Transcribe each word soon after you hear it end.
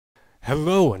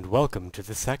Hello and welcome to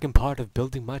the second part of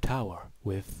building my tower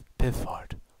with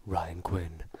Pivfart, Ryan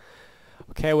Quinn.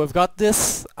 Okay, we've got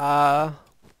this, the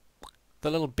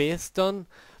little base done,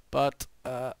 but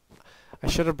I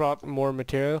should have brought more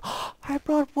material. I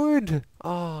brought wood!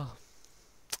 Oh,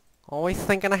 always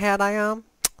thinking ahead I am,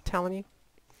 telling you.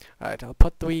 Alright, I'll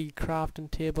put the wee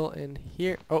crafting table in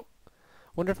here. Oh,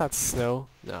 wonder if that's snow.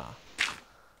 Nah.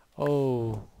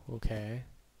 Oh, okay.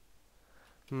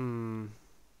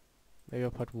 Maybe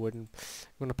I'll put wooden.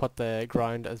 I'm gonna put the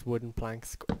ground as wooden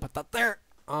planks. Put that there.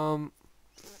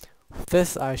 With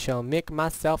this I shall make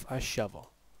myself a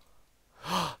shovel.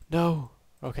 No.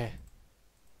 Okay.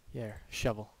 Yeah,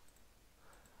 shovel.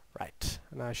 Right,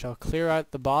 and I shall clear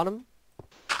out the bottom.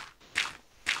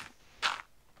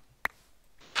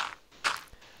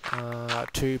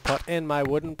 To put in my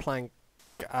wooden plank.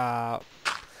 My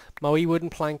wee wooden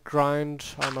plank ground,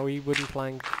 or my wee wooden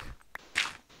plank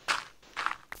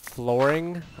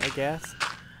flooring, I guess.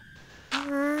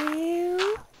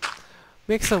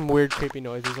 Make some weird creepy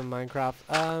noises in Minecraft,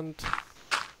 and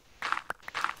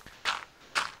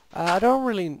not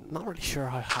really sure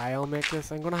how high I'll make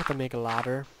this. I'm gonna have to make a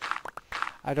ladder.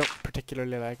 I don't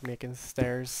particularly like making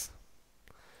stairs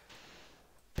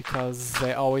because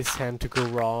they always tend to go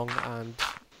wrong and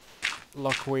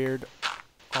look weird,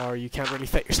 or you can't really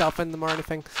fit yourself in them or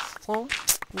anything. So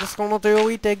I'm just gonna do a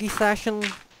wee diggy session.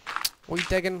 We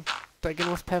digging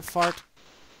with Pivfart.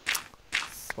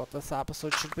 That's what this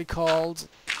episode should be called.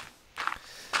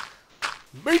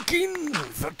 Making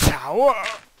the Tower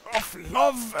of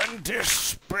Love and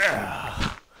Despair.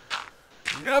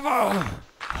 Never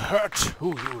hurt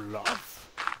who you love.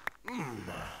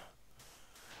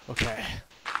 Okay.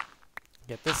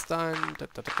 Get this done.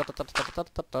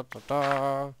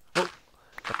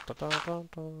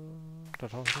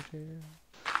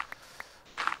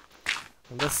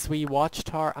 And this wee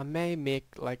watchtower, I may make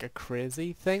like a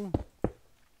crazy thing.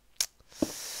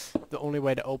 The only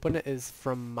way to open it is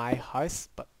from my house,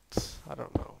 but I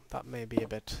don't know. That may be a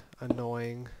bit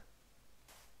annoying.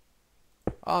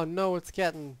 Oh no, it's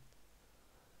getting...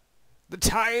 The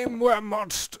time where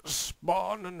monsters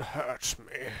spawn and hurt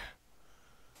me.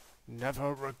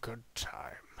 Never a good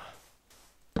time.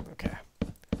 Okay.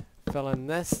 Fill in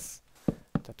this.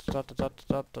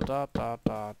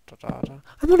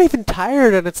 I'm not even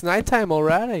tired and it's nighttime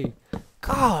already.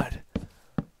 God.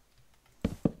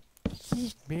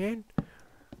 Jeez, man. You're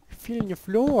feeling your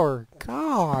floor.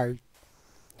 God.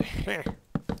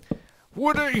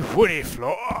 woody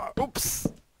floor. Oops.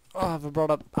 Oh, have I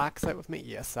brought an axe out with me?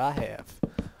 Yes, I have.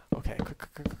 Okay, quick.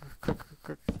 Cut.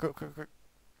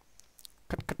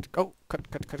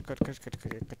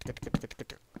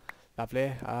 Lovely.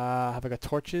 Have I got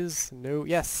torches? No.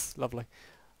 Yes. Lovely.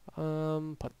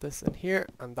 Put this in here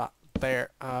and that there.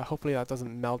 Hopefully that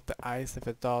doesn't melt the ice. If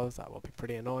it does, that will be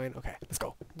pretty annoying. Okay, let's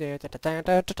go.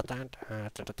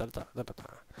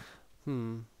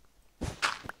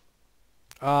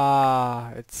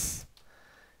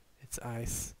 It's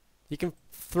ice. You can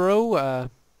throw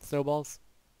snowballs.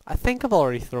 I think I've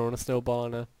already thrown a snowball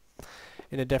in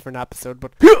a different episode,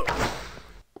 but you can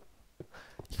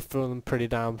throw them pretty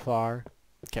damn far.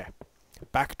 Okay.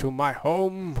 Back to my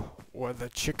home, where the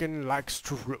chicken likes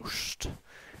to roost.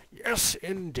 Yes,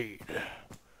 indeed.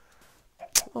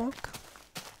 Oh.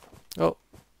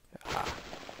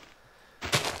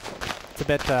 It's a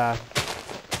bit,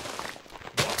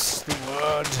 what's the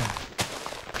word?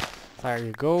 There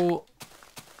you go.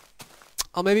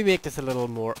 I'll maybe make this a little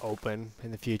more open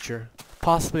in the future.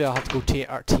 Possibly I'll have to go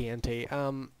TNT.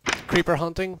 Creeper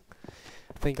hunting.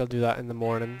 I think I'll do that in the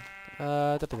morning.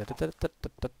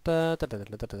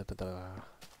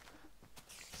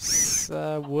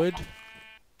 Wood.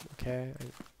 Okay.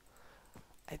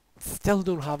 I still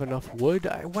don't have enough wood.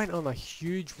 I went on a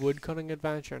huge wood cutting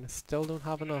adventure and I still don't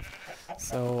have enough.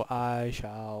 So I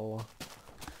shall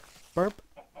burp.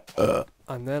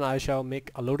 And then I shall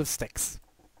make a load of sticks.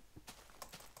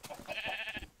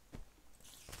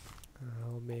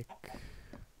 I'll make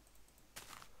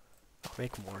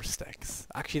more sticks.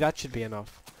 Actually, that should be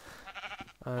enough.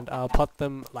 And I'll put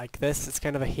them like this. It's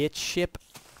kind of a H shape.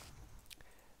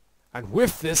 And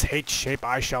with this H shape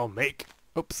I shall make,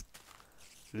 oops,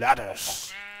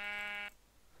 ladders.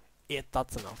 8,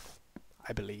 that's enough.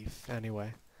 I believe,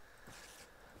 anyway.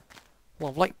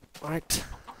 Lovely. Right.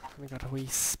 We got a wee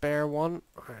spare one.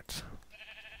 Right.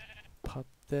 Put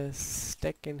this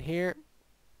stick in here.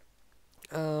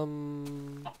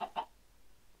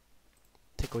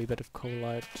 Take a wee bit of coal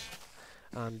out.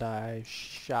 And I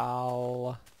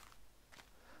shall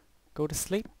go to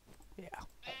sleep. Yeah.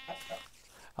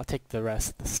 I'll take the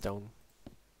rest of the stone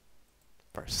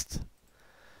first.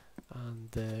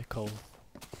 and the coal.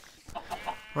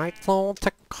 Right, so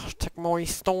take my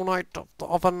stone out of the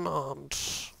oven and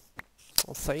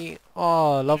let's see.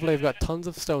 Oh, lovely, I've got tons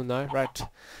of stone now. Right,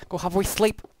 go have we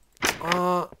sleep.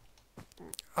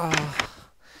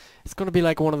 It's gonna be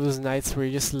like one of those nights where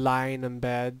you're just lying in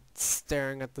bed,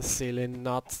 staring at the ceiling,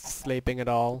 not sleeping at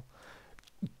all.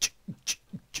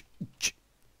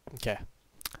 Okay.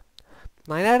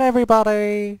 Night night,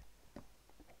 everybody!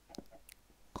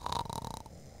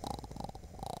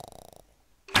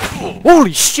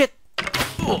 Holy shit!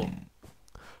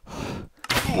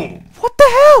 What the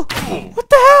hell? What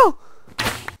the hell?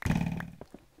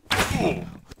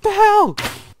 What the hell?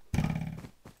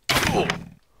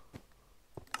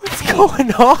 What's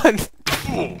going on?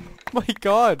 My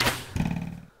god.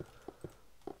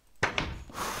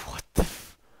 What the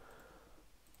f—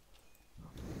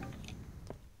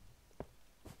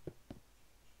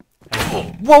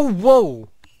 Whoa, whoa!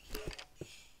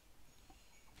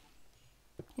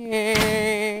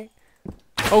 Yeah.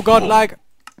 Oh god, lag!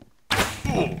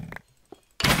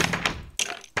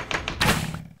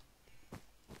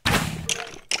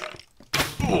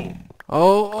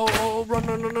 Oh, run,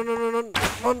 run, run, run, run, run,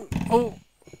 run, oh!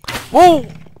 Whoa!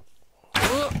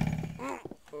 Oh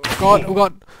god, oh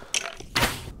god!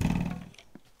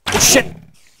 Oh shit!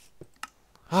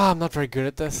 Ah, I'm not very good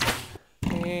at this.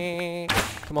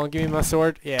 Come on, give me my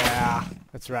sword. Yeah,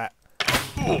 that's right.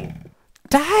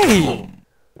 Die!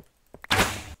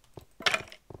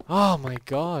 Oh my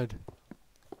god.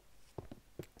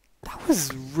 That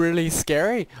was really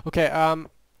scary. Okay,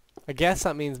 I guess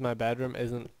that means my bedroom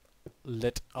isn't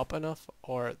lit up enough,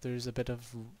 or there's a bit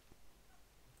of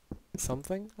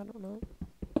something, I don't know.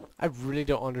 I really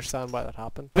don't understand why that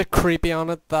happened. A bit creepy on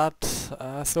it, that,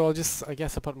 so I'll just, I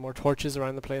guess I'll put more torches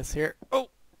around the place here.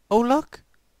 Oh! Oh look!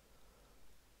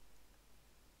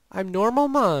 I'm normal,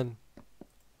 man!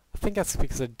 I think that's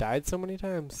because I died so many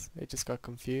times. I just got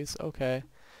confused. Okay.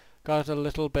 Got a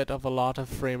little bit of a lot of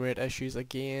frame rate issues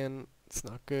again. It's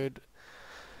not good.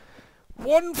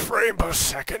 1 frame per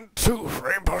second, 2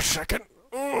 frame per second.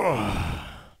 Ugh.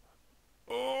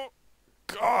 Oh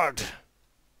god.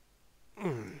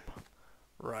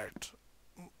 Right.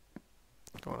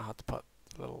 Gonna have to put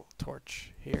a little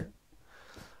torch here.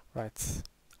 Right.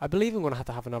 I believe I'm gonna have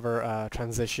to have another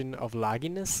transition of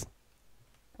lagginess.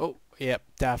 Oh, yep,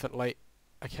 definitely.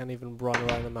 I can't even run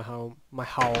around in my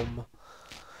home.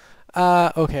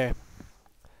 Okay.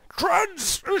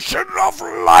 Transition of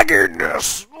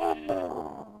lagginess!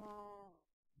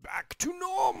 Back to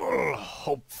normal,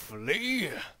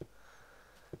 hopefully.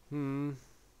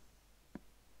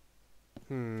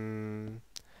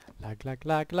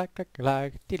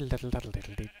 Lag.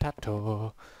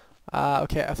 Diddle-daddle-daddle-diddle-tato.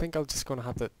 Okay, I think I'm just gonna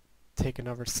have to take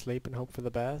another sleep and hope for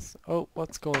the best. Oh,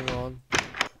 what's going on?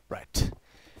 Right.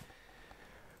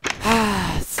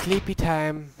 Sleepy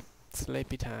time.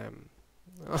 Sleepy time.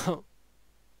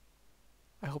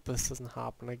 I hope this doesn't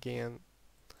happen again.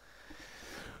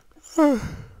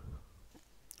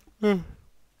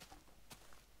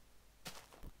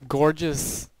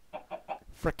 Gorgeous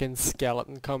frickin'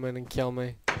 skeleton come in and kill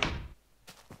me.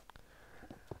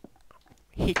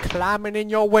 He climbing in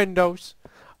your windows.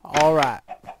 Alright.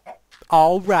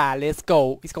 Alright, let's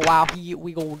go. Let's go out here.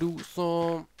 We gonna do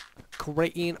some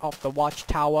creating of the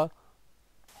watchtower.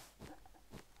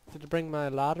 Did I bring my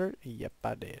ladder? Yep,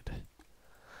 I did.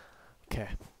 Okay.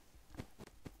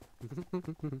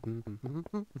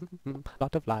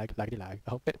 Lot of lag. I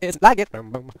hope it is lag it.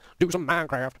 Do some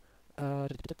Minecraft.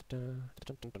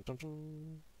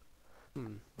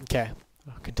 Okay.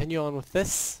 I'll continue on with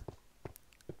this.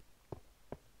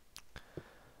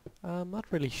 I'm not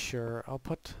really sure. I'll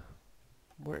put...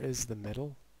 Where is the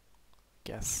middle?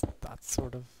 Guess that's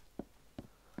sort of...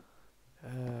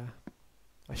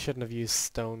 I shouldn't have used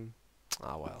stone.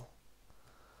 Ah well.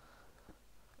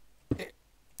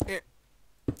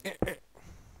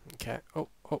 Okay. Oh.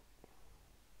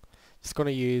 Just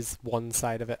gonna use one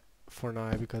side of it for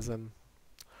now because I'm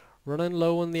running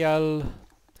low on the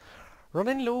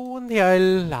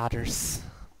ladders.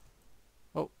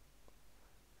 Oh.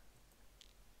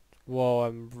 Whoa,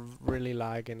 I'm really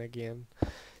lagging again.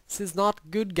 This is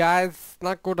not good, guys.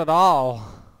 Not good at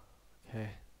all.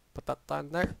 Okay. Put that down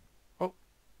there. Oh.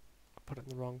 I put it in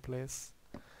the wrong place.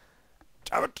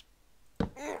 Damn it.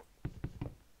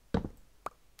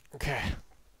 Okay.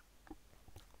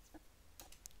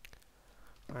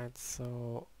 Alright,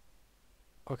 so...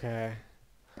 Okay.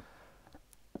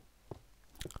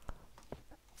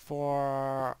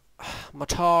 For... my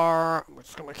tar, I'm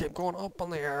just gonna keep going up on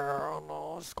the air. Oh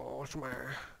no, it's going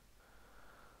somewhere.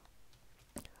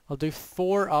 I'll do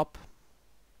 4 up.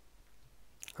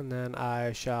 and then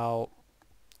I shall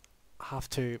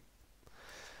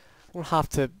won't have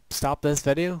to stop this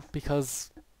video,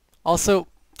 because also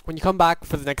when you come back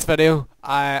for the next video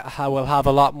I will have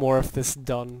a lot more of this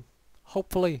done,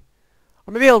 hopefully.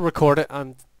 Or maybe I'll record it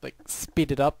and like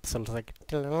speed it up so it's like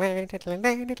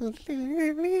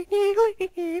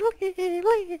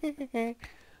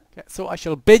okay, so I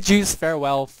shall bid you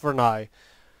farewell for now.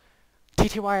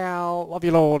 TTYL, love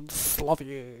you loads, love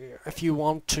you. If you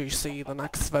want to see the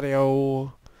next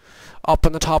video, up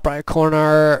in the top right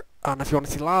corner, and if you want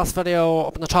to see the last video,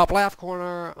 up in the top left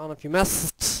corner, and if you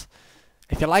missed,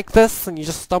 if you like this and you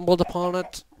just stumbled upon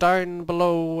it, down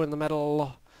below in the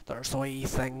middle, there's a wee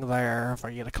thing there for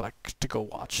you to click to go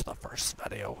watch the first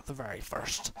video, the very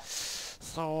first.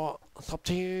 So, it's up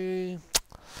to you.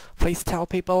 Please tell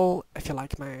people if you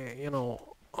like me, you know,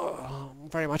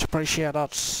 very much appreciate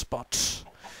it, but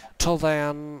till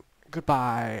then,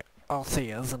 goodbye, I'll see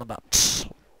you in a bit.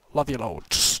 Love you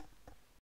loads.